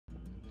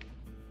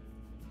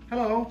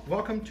Hello,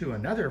 welcome to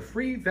another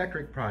free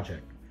Vectric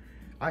project.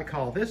 I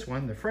call this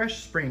one the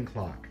Fresh Spring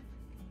Clock.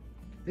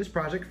 This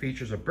project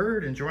features a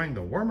bird enjoying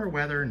the warmer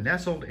weather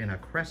nestled in a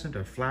crescent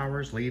of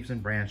flowers, leaves,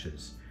 and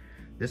branches.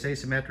 This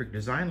asymmetric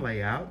design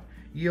layout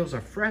yields a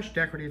fresh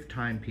decorative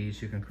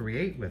timepiece you can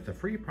create with the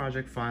free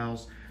project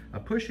files, a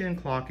push-in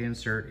clock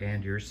insert,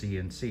 and your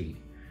CNC.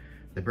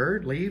 The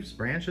bird, leaves,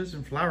 branches,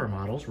 and flower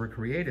models were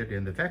created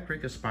in the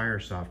Vectric Aspire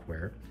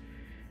software.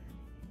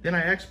 Then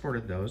I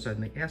exported those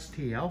in the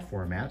STL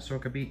format so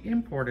it could be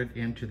imported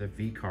into the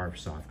Vcarve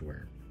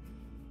software.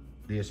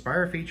 The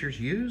Aspire features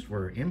used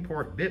were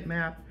import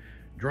bitmap,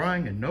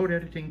 drawing and node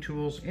editing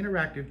tools,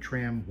 interactive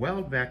trim,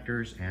 weld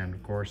vectors, and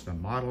of course the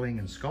modeling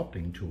and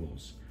sculpting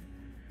tools.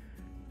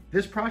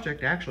 This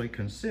project actually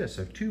consists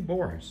of two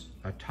boards,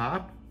 a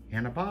top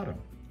and a bottom.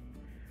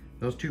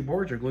 Those two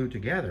boards are glued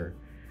together,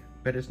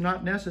 but it's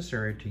not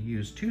necessary to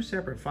use two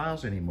separate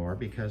files anymore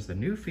because the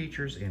new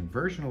features in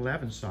version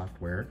 11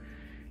 software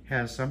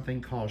has something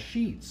called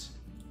sheets.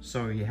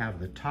 So you have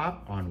the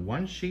top on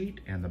one sheet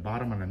and the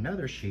bottom on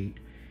another sheet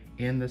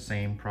in the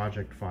same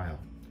project file.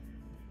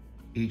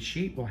 Each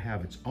sheet will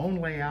have its own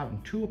layout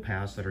and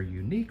toolpaths that are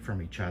unique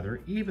from each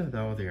other, even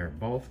though they are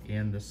both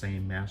in the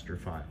same master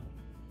file.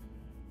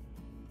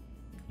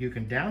 You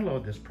can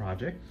download this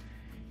project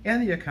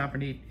and the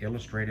accompanied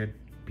illustrated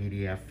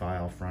PDF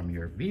file from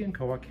your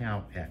V&Co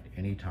account at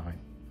any time.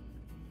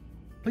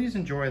 Please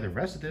enjoy the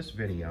rest of this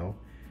video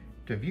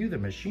to view the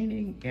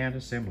machining and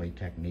assembly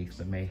techniques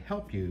that may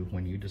help you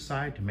when you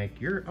decide to make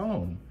your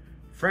own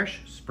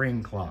fresh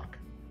spring clock.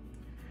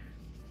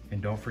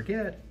 And don't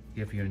forget,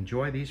 if you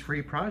enjoy these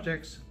free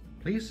projects,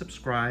 please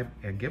subscribe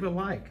and give a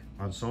like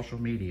on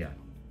social media.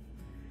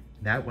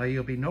 That way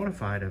you'll be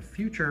notified of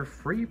future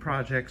free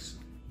projects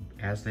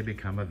as they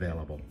become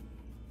available.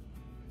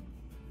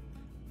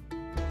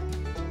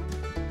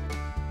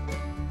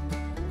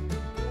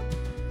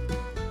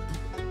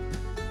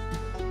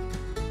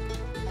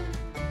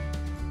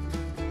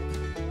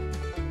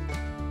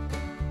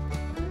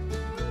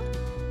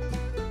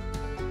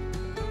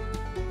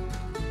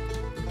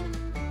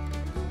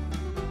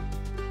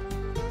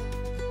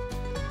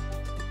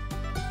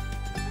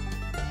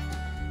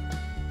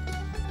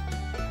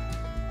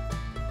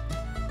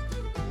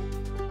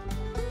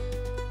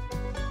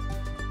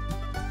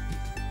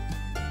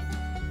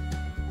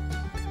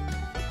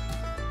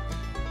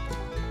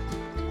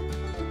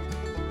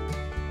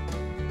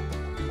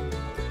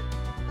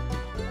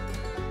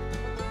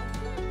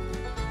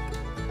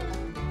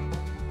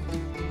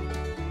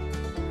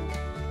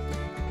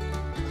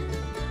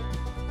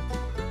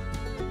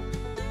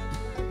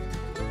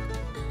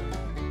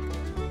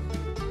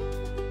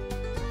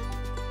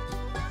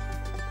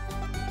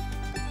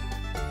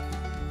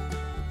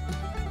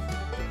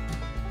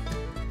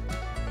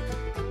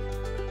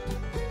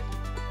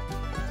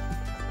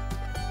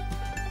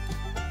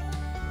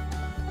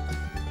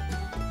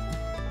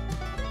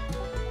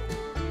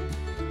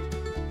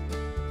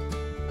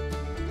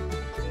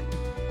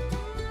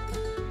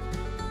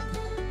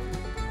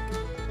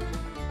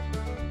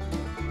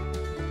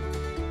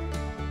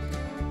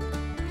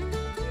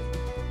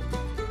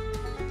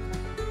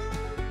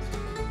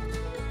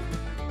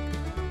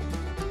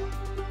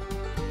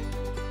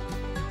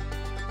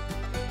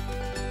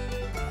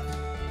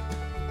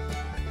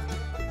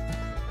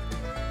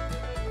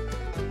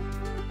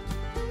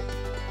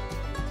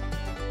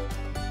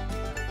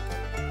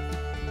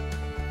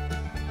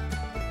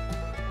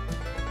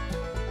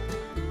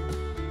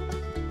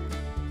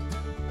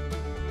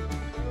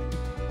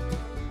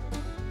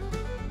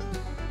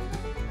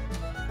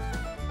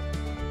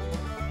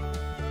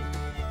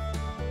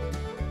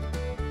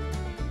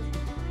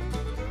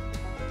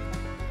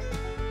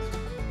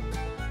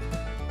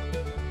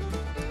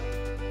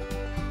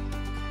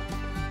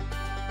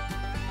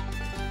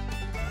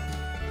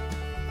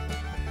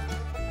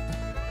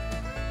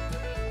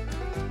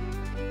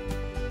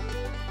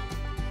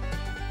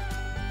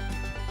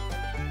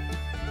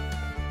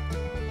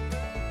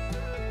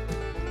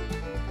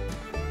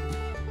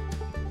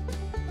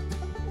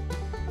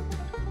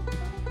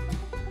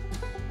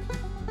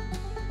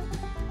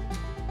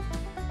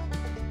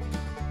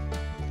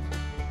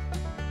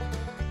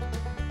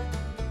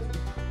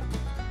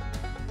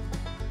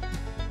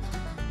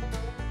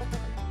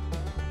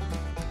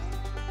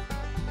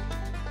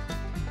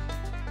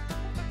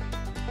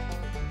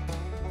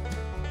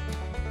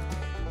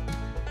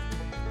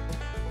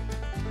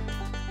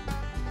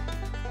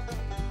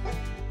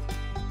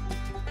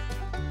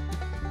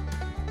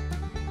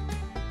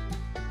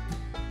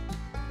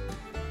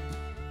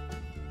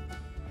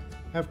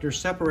 After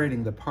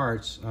separating the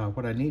parts,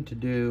 what I need to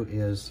do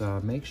is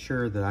make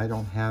sure that I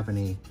don't have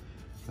any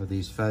of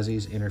these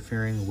fuzzies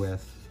interfering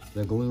with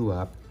the glue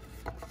up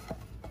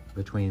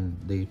between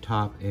the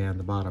top and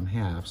the bottom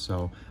half.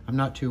 So I'm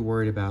not too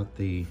worried about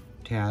the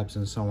tabs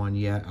and so on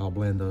yet. I'll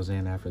blend those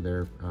in after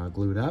they're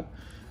glued up.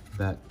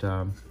 But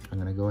I'm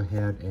gonna go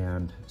ahead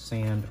and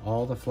sand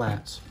all the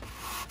flats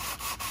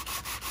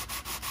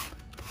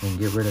and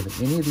get rid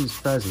of any of these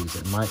fuzzies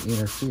that might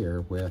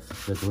interfere with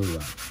the glue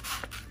up.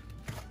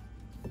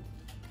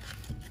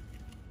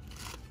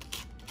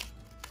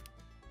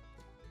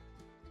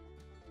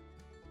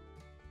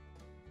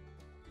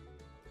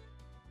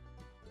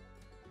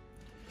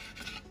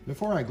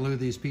 Before I glue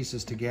these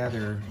pieces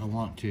together, I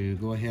want to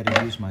go ahead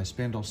and use my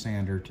spindle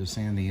sander to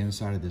sand the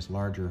inside of this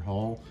larger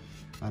hole.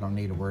 I don't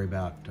need to worry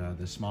about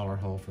the smaller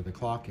hole for the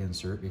clock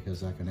insert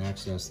because I can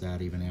access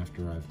that even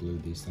after I've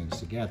glued these things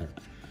together.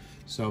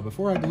 So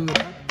before I glue it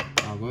up,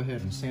 I'll go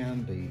ahead and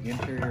sand the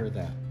interior of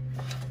that.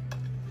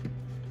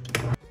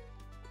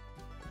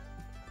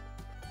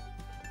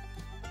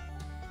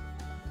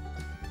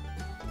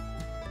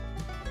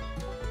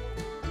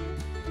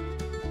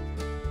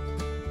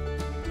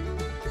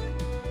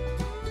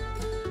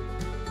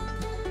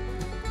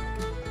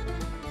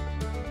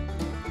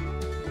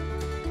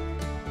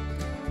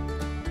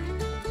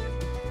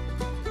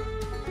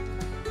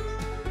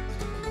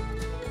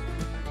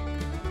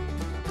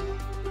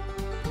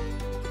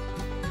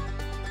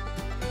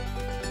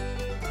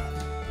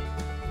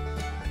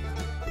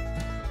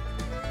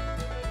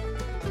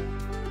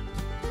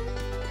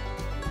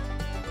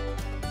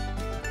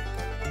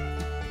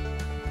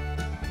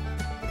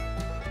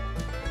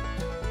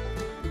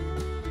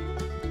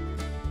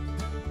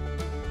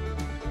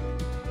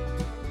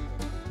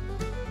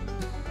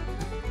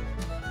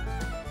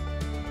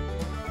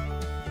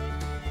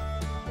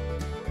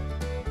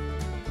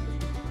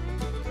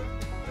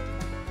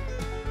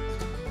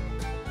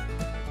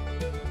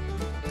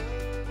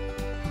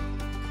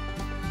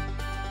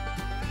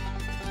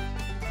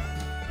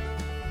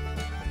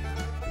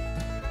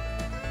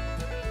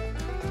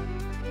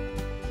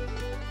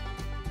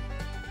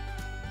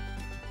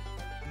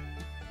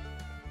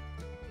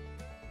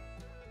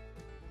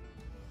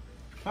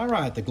 All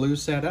right, the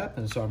glue's set up,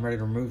 and so I'm ready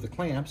to remove the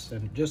clamps.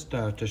 And just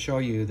to show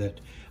you that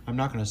I'm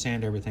not going to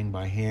sand everything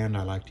by hand,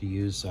 I like to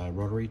use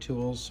rotary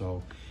tools.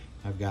 So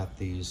I've got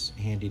these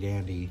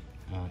handy-dandy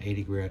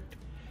 80 grit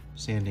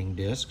sanding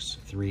discs,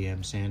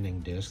 3M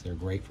sanding discs. They're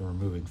great for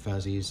removing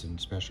fuzzies, and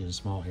especially in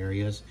small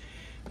areas.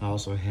 I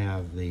also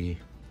have the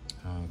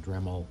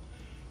Dremel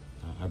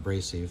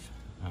abrasive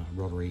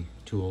rotary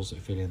tools that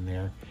fit in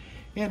there.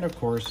 And of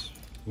course,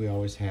 we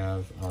always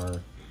have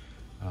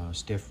our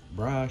stiff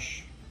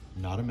brush.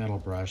 Not a metal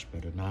brush,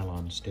 but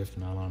a stiff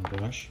nylon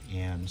brush,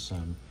 and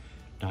some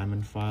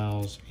diamond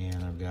files,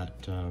 and I've got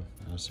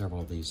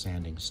several of these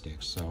sanding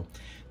sticks. So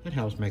that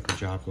helps make the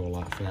job go a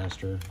lot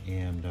faster,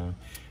 and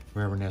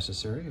wherever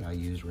necessary, I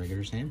use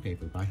regular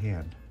sandpaper by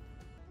hand.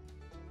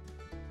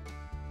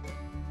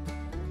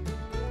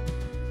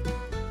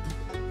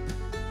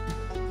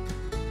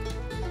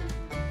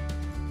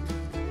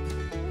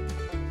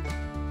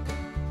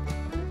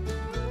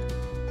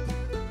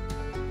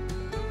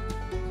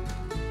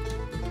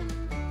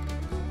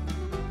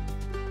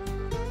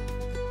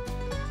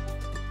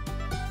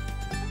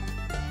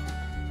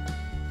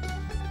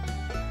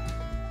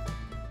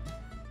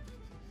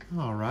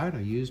 All right, I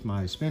used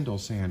my spindle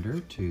sander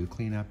to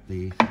clean up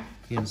the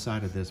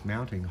inside of this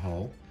mounting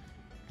hole.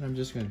 And I'm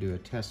just going to do a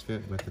test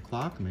fit with the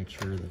clock and make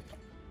sure that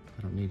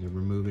I don't need to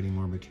remove any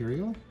more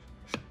material.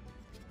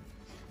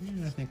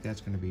 And I think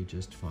that's going to be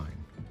just fine.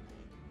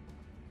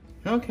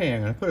 Okay,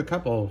 I'm going to put a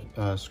couple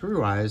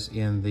screw eyes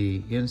in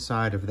the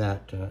inside of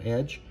that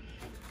edge,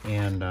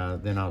 and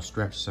then I'll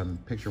stretch some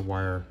picture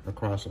wire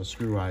across those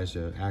screw eyes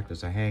to act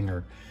as a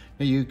hanger.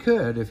 Now you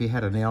could, if you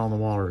had a nail on the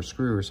wall or a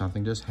screw or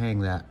something, just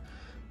hang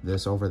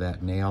this over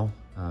that nail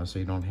so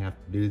you don't have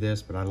to do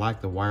this, but I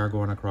like the wire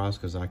going across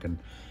because I can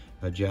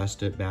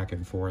adjust it back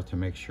and forth to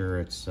make sure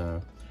it's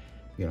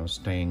you know,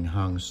 staying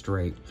hung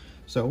straight.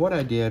 So what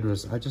I did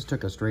was I just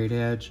took a straight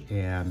edge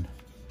and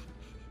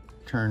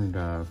turned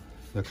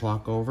the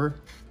clock over,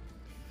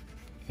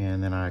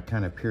 and then I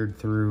kind of peered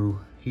through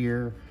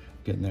here,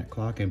 getting that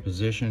clock in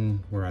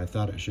position where I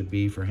thought it should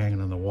be for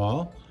hanging on the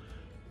wall,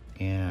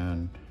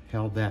 and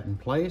held that in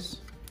place,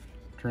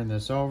 turned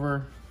this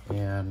over,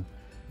 and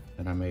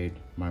then I made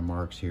my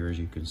marks here, as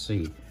you can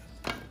see.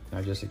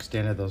 I just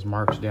extended those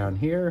marks down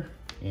here,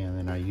 and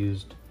then I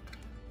used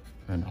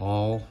an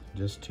awl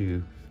just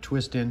to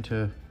twist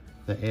into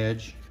the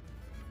edge,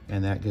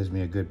 and that gives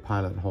me a good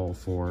pilot hole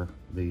for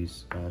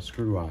these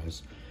screw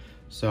eyes.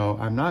 So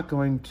I'm not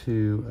going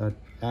to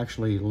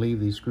actually leave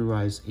these screw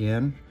eyes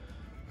in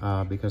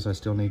because I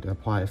still need to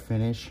apply a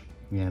finish,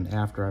 and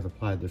after I've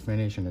applied the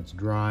finish and it's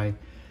dry,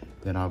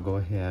 then I'll go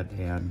ahead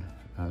and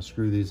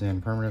screw these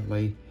in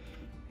permanently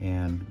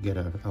and get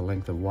a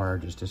length of wire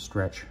just to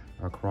stretch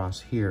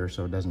across here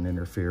so it doesn't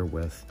interfere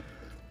with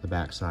the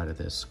back side of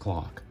this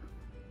clock.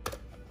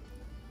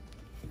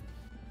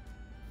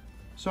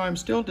 So I'm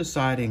still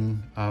deciding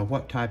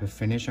what type of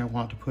finish I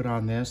want to put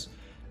on this.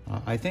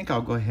 I think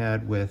I'll go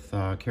ahead with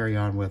carry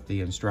on with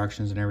the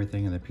instructions and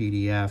everything in the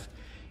PDF,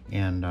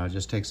 and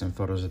just take some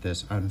photos of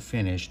this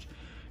unfinished.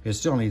 It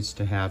still needs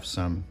to have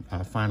some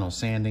final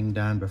sanding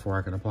done before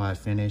I can apply a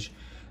finish.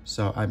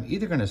 So I'm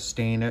either going to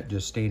stain it,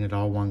 just stain it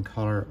all one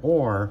color,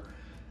 or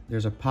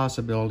there's a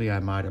possibility I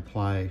might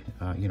apply,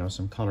 you know,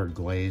 some colored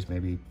glaze,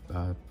 maybe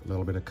a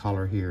little bit of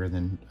color here and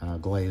then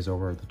glaze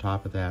over at the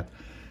top of that.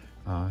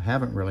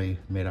 Haven't really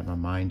made up my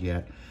mind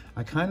yet.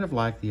 I kind of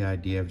like the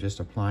idea of just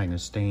applying a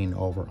stain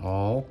over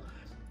all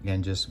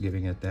and just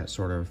giving it that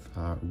sort of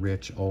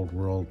rich old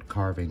world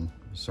carving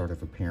sort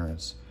of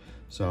appearance.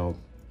 So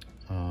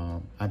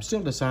I'm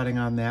still deciding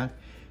on that.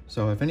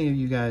 So if any of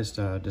you guys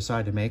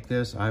decide to make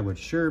this, I would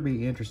sure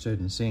be interested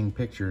in seeing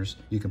pictures.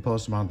 You can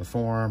post them on the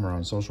forum or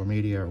on social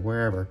media or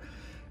wherever.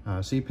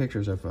 See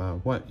pictures of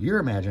what your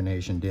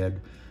imagination did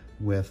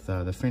with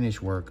the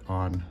finish work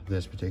on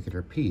this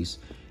particular piece.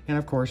 And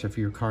of course, if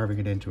you're carving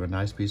it into a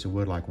nice piece of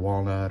wood like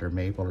walnut or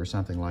maple or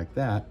something like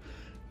that,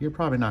 you're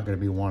probably not going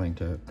to be wanting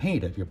to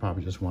paint it. You'll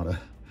probably just want to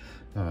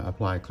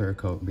apply a clear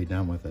coat and be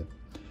done with it.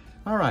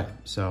 All right,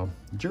 so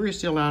jury's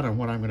still out on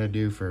what I'm going to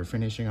do for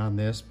finishing on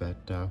this, but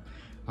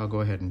I'll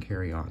go ahead and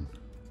carry on.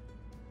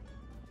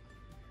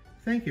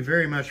 Thank you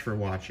very much for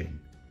watching.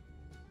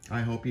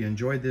 I hope you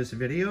enjoyed this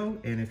video,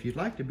 and if you'd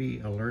like to be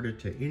alerted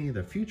to any of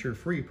the future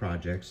free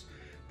projects,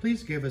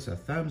 please give us a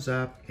thumbs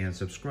up and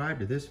subscribe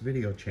to this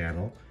video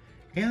channel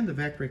and the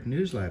Vectric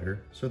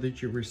newsletter so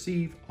that you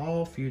receive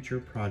all future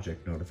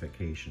project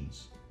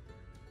notifications.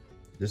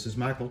 This is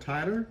Michael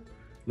Tyler,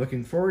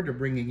 looking forward to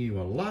bringing you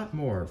a lot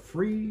more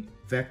free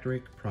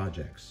Vectric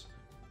projects.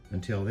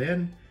 Until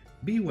then,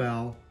 be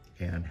well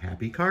and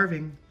happy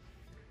carving!